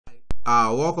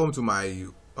Welcome to my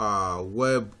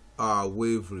web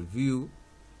wave review.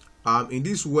 In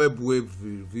this web wave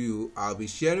review, I'll be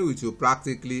sharing with you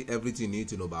practically everything you need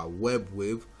to know about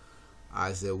Webwave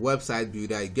as a website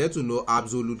builder. You get to know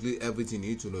absolutely everything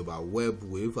you need to know about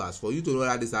Webwave. As for you to know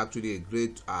that this is actually a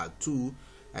great tool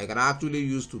that you can actually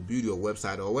use to build your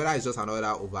website, or whether it's just another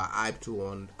overhyped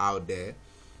one out there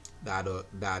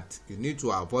that you need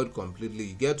to avoid completely.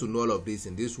 You get to know all of this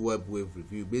in this Webwave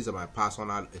review based on my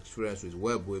personal experience with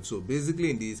Webwave. So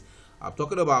basically in this, I'm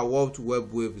talking about what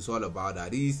Webwave is all about.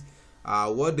 That is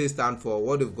what they stand for,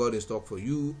 what they've got in stock for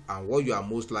you, and what you are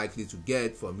most likely to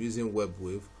get from using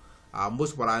Webwave.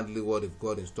 Most importantly, what they've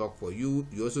got in stock for you.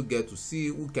 You also get to see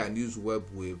who can use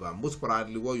Webwave, and most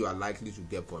importantly, what you are likely to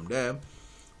get from them.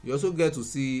 You also get to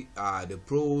see the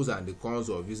pros and the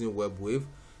cons of using Webwave.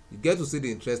 You get to see the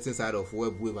interesting side of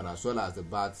Webwave and as well as the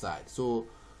bad side. So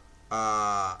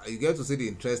you get to see the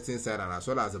interesting side and as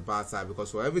well as the bad side,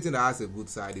 because for everything that has a good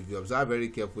side, if you observe very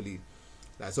carefully,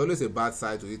 there's always a bad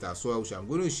side to it as well, which I'm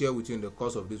going to share with you in the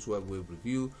course of this Webwave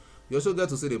review. You also get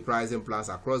to see the pricing plans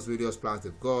across various plans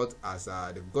they've got, as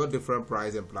they've got different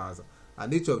pricing plans,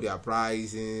 and each of their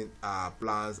pricing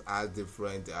plans has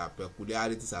different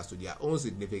peculiarities as to their own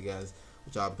significance,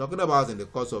 which I'm talking about in the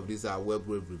course of this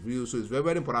Webwave review. So it's very,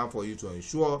 very important for you to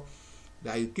ensure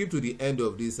that you keep to the end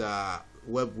of this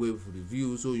Webwave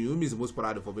review, so you miss the most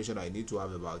important information that you need to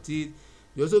have about it.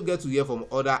 You also get to hear from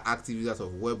other active users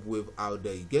of Webwave out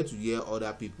there. You get to hear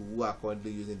other people who are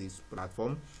currently using this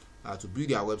platform to build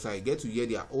their website. You get to hear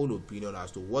their own opinion as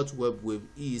to what Webwave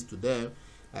is to them.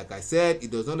 Like I said,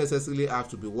 it does not necessarily have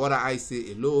to be what I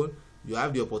say alone. You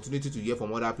have the opportunity to hear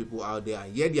from other people out there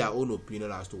and hear their own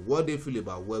opinion as to what they feel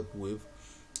about Webwave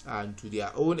and to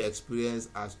their own experience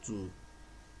as to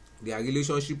their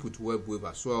relationship with Webwave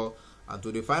as well. And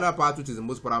to the final part, which is the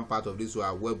most important part of this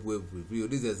Webwave review,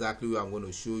 this is exactly where I'm going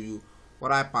to show you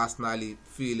what I personally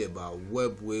feel about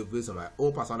Webwave based on my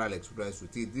own personal experience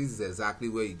with it. This is exactly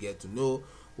where you get to know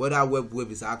whether Webwave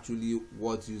is actually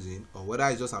worth using or whether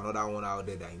it's just another one out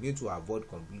there that you need to avoid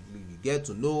completely. You get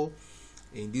to know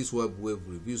in this Webwave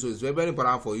review. So it's very, very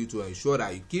important for you to ensure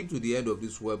that you keep to the end of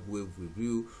this Webwave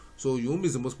review, so you won't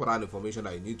miss the most important information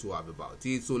that you need to have about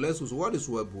it. So let's see, what is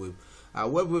Webwave?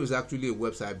 Webwave is actually a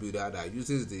website builder that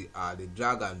uses the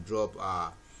drag and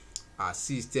drop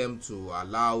system to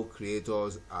allow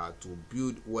creators to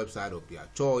build website of their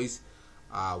choice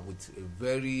with a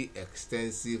very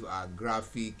extensive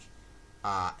graphic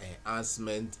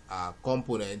enhancement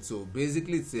component. So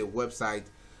basically it's a website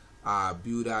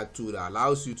builder tool that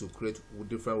allows you to create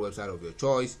different websites of your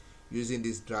choice using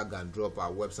this drag and drop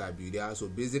website builder. So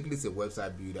basically it's a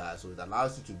website builder, so it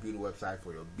allows you to build a website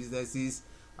for your businesses,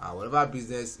 whatever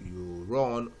business you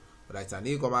run, whether it's an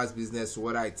e-commerce business,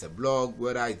 whether it's a blog,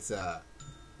 whether it's a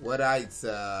blog,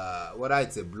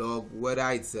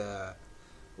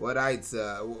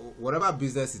 whatever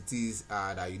business it is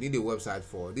that you need a website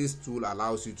for. This tool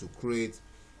allows you to create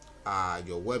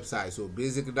your website. So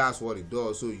basically that's what it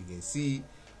does. So you can see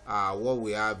what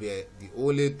we have here, the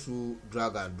only true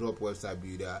drag and drop website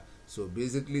builder. So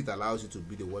basically it allows you to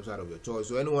build a website of your choice.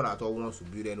 So anyone at all wants to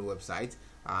build any website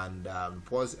and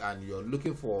you're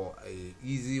looking for a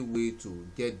easy way to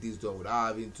get this done without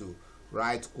having to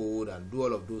write code and do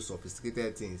all of those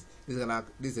sophisticated things, this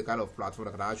is a kind of platform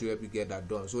that can actually help you get that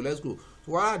done. So let's go.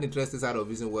 So what are the interesting side of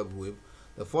using Webwave?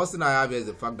 The first thing I have here is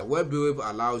the fact that Webwave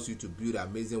allows you to build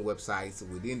amazing websites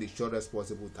within the shortest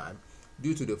possible time,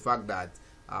 due to the fact that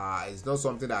it's not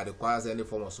something that requires any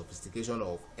form of sophistication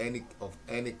of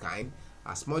any kind.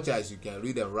 As much as you can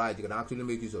read and write, you can actually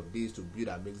make use of this to build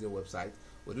amazing websites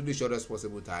within the shortest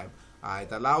possible time.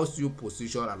 It allows you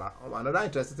position. Another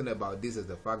interesting thing about this is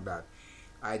the fact that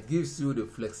it gives you the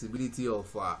flexibility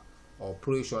of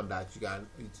operation, that you can.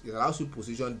 It allows you to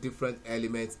position different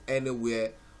elements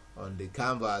anywhere on the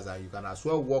canvas, and you can as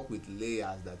well work with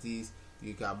layers. That is,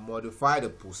 you can modify the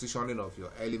positioning of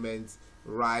your elements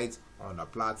right on the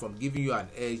platform, giving you an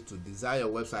edge to design your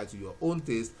website to your own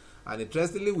taste. And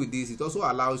interestingly with this, it also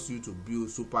allows you to build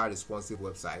super responsive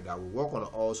website that will work on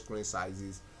all screen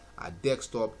sizes,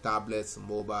 desktop, tablets,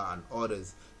 mobile, and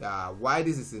others. Why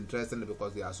this is interesting,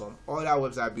 because there are some other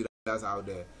website builders out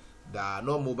there that are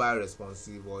not mobile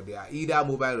responsive, or they are either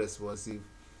mobile responsive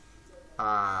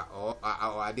or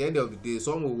at the end of the day,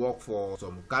 some will work for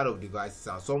some kind of devices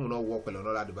and some will not work on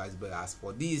another device. But as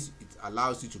for this, it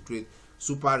allows you to create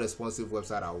super responsive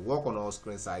website that will work on all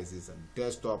screen sizes and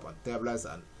desktop and tablets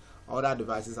and other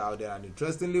devices out there. And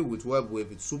interestingly with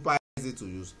Webwave, it's super easy to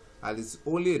use, and it's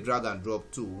only a drag and drop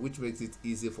tool, which makes it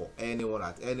easy for anyone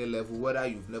at any level, whether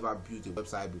you've never built a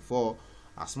website before.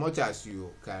 As much as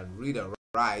you can read and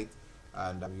write,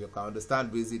 and you can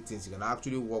understand basic things, you can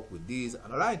actually work with this.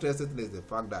 Another interesting thing is the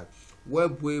fact that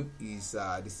Webwave is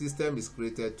the system is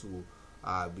created to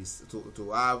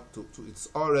it's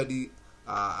already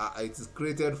it is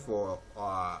created for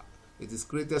it is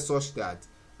created such that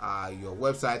your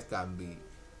website can be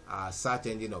search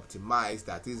engine optimized.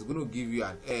 That is going to give you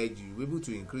an edge. You'll be able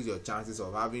to increase your chances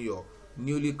of having your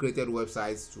newly created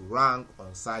websites to rank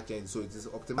on search engines. So it is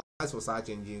optimized for search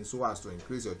engines so as to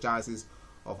increase your chances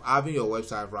of having your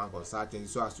website rank on search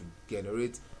engines, so as to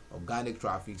generate organic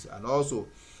traffic. And also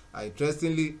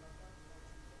interestingly,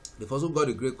 they've also got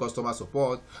a great customer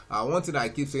support. One thing I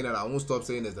keep saying and I won't stop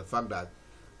saying is the fact that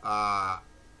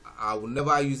I will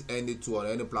never use any tool on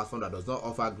any platform that does not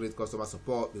offer great customer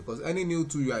support, because any new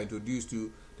tool you are introduced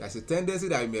to, there's a tendency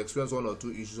that you may experience one or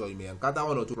two issues, or you may encounter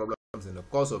one or two problems in the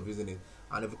course of using it.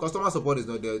 And if the customer support is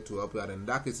not there to help you, then in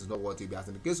that case it's not worth it. As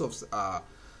in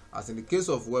the case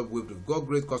of Webwave, they've got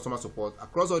great customer support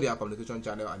across all their communication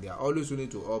channels, and they are always willing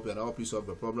to help you and help you solve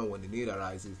the problem when the need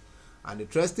arises. And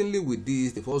interestingly, with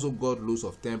this, they've also got loads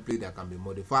of templates that can be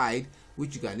modified,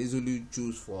 which you can easily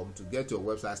choose from to get your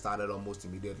website started almost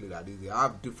immediately. That is, they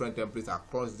have different templates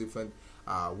across different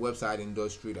website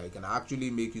industry that you can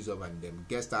actually make use of and then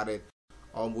get started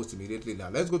almost immediately. Now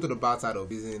let's go to the bad side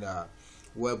of using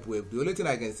Webwave. The only thing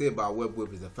I can say about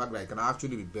Webwave is the fact that it can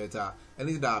actually be better.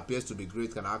 Anything that appears to be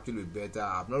great can actually be better.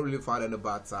 I've not really found any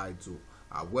bad side to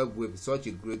Webwave. Is such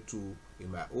a great tool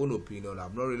in my own opinion.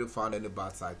 I've not really found any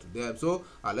bad side to them. So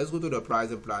let's go to the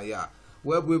pricing plan. Yeah,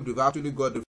 Webwave, they've actually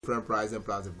got different pricing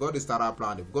plans. They've got the starter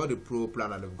plan, they've got the pro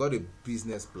plan, and they've got the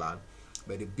business plan.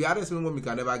 But the barest minimum you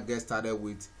can never get started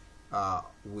with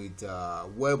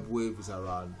Webwave is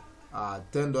around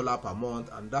 $10 per month,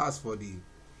 and that's for the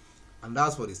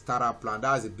starter plan.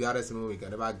 That's the barest minimum you can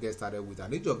never get started with.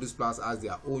 And each of these plans has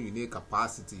their own unique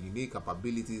capacity, unique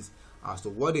capabilities as to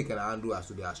what they can handle, as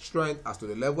to their strength, as to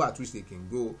the level at which they can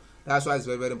go. That's why it's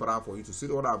very, very important for you to see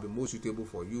the one that will be most suitable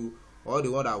for you, or the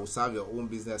one that will serve your own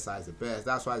business size the best.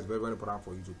 That's why it's very, very important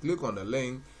for you to click on the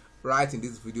link right in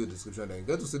this video description. Then you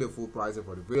get to see the full pricing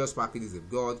for the various packages they've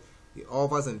got, the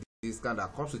offers and discount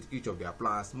that comes with each of their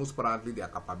plans, most importantly their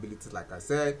capabilities. Like I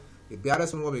said, the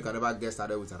barest minimum you can never get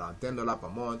started with around $10 per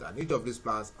month, and each of these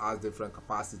plans has different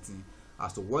capacity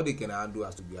as to what they can handle,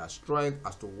 as to their strength,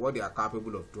 as to what they are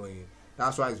capable of doing.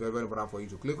 That's why it's very, very important for you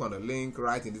to click on the link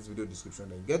right in this video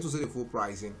description and get to see the full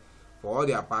pricing for all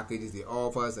their packages, the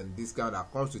offers and discount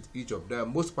that comes with each of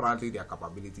them, most importantly their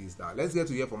capabilities. Now let's get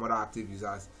to hear from other active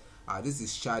users. This is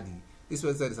Shadi. This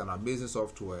website is an amazing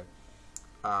software.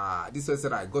 This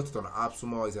website, I got it on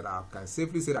AppSumo. Is that I can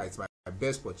safely say that it's my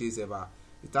best purchase ever.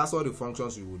 It has all the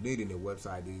functions you would need in a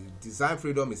website. The design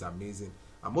freedom is amazing,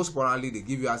 and most importantly they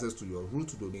give you access to your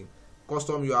root domain,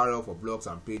 custom URL for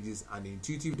blogs and pages, and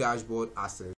intuitive dashboard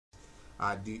access.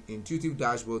 The intuitive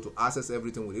dashboard to access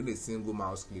everything within a single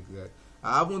mouse click. There,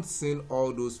 I haven't seen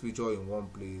all those features in one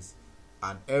place,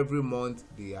 and every month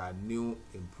there are new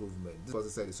improvements. This person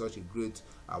said is such a great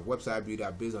website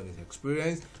builder based on his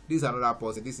experience. This is another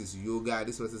person. This is Yoga.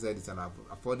 This person said it's an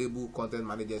affordable content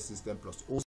management system plus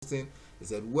hosting. He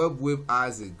said Webwave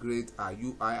has a great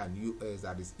UI and UX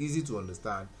that is easy to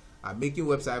understand and making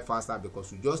website faster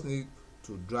because you just need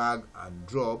to drag and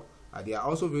drop. There are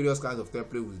also various kinds of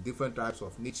templates with different types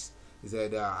of niches. He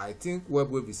said I think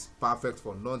Webwave is perfect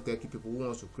for non-techie people who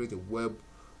wants to create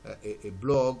a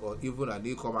blog or even an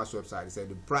e-commerce website. He said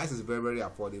the price is very, very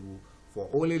affordable. For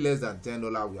only less than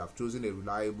 $10, we have chosen a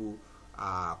reliable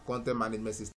content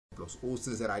management system plus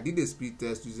hosting. He said I did a speed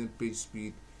test using page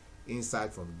speed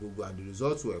insight from Google, and the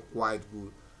results were quite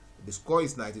good. The score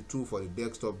is 92 for the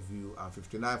desktop view and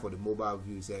 59 for the mobile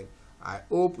view. He said I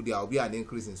hope there will be an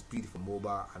increase in speed for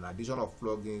mobile and addition of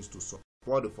plugins to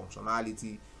support the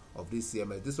functionality of this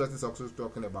CMS. This person is also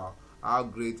talking about how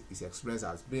great his experience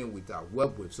has been with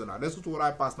Webwave. So now let's go to what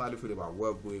I personally feel about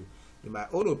Webwave. In my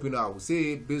own opinion, I would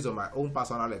say, based on my own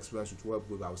personal experience with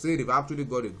Webwave, I would say they've actually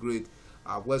got a great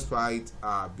website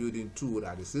building tool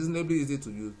that is reasonably easy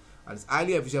to use and it's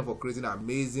highly efficient for creating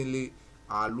amazingly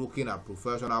looking at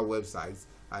professional websites,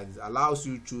 and it allows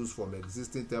you to choose from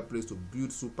existing templates to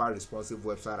build super responsive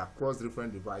website across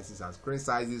different devices and screen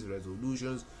sizes,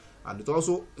 resolutions, and it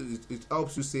also it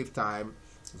helps you save time.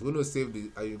 It's going to save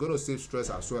you're going to save stress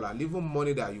as well, and even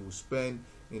money that you will spend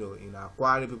in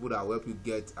acquiring people that will help you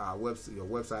get your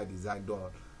website design done.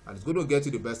 And it's going to get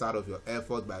you the best out of your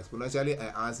effort by exponentially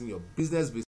enhancing your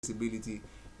business visibility,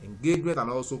 engagement, and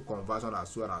also conversion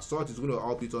as well. And as such, it's going to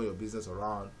help you turn your business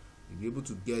around. You'll be able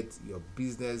to get your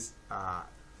business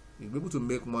you'll be able to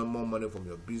make more money from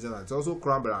your business, and it's also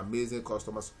crowned by amazing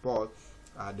customer support.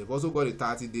 And they've also got a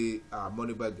 30-day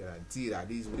money back guarantee. That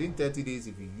is, within 30 days,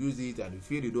 if you use it and you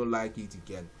feel you don't like it, you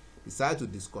can decide to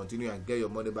discontinue and get your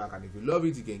money back. And if you love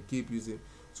it, you can keep using.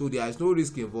 So there is no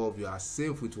risk involved. You are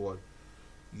safe with what?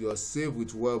 You're safe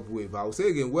with Webwave. I will say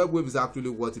again, Webwave is actually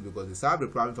worth it because they serve the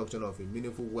primary function of a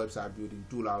meaningful website building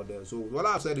tool out there. So what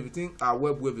I've said, if you think our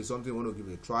Webwave is something you want to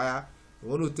give it a try, you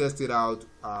want to test it out,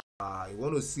 you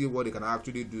want to see what they can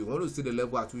actually do, you want to see the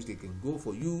level at which they can go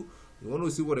for you, you want to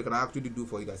see what they can actually do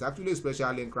for you, there's actually a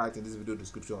special link right in this video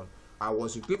description. And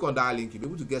once you click on that link, you'll be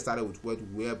able to get started with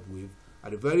Webwave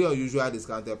at a very unusual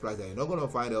discounted price that you're not going to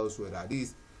find elsewhere. That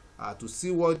is, to see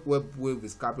what Webwave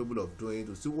is capable of doing,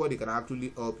 to see what they can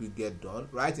actually help you get done,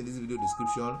 right in this video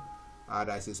description,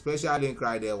 there's a special link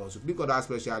right there. Once you click on that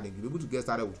special link, you'll be able to get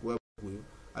started with Webwave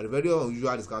at a very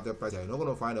unusual discounted price that you're not going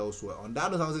to find elsewhere. On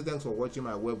that note, I want to say thanks for watching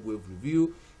my Webwave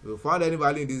review. If you found any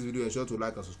value in this video, ensure to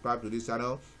like and subscribe to this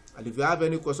channel. And if you have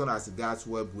any question as regards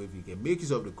Webwave, you can make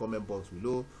use of the comment box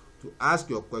below to ask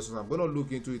your questions. I'm going to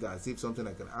look into it and see if something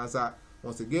I can answer.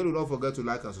 Once again, do not forget to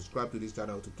like and subscribe to this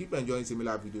channel to keep enjoying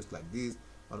similar videos like this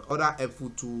on other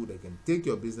helpful tools that can take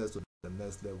your business to the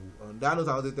next level. On that note,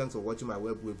 I want to say thanks for watching my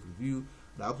Webwave review,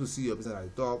 and I hope to see your business at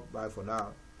the top. Bye for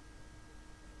now.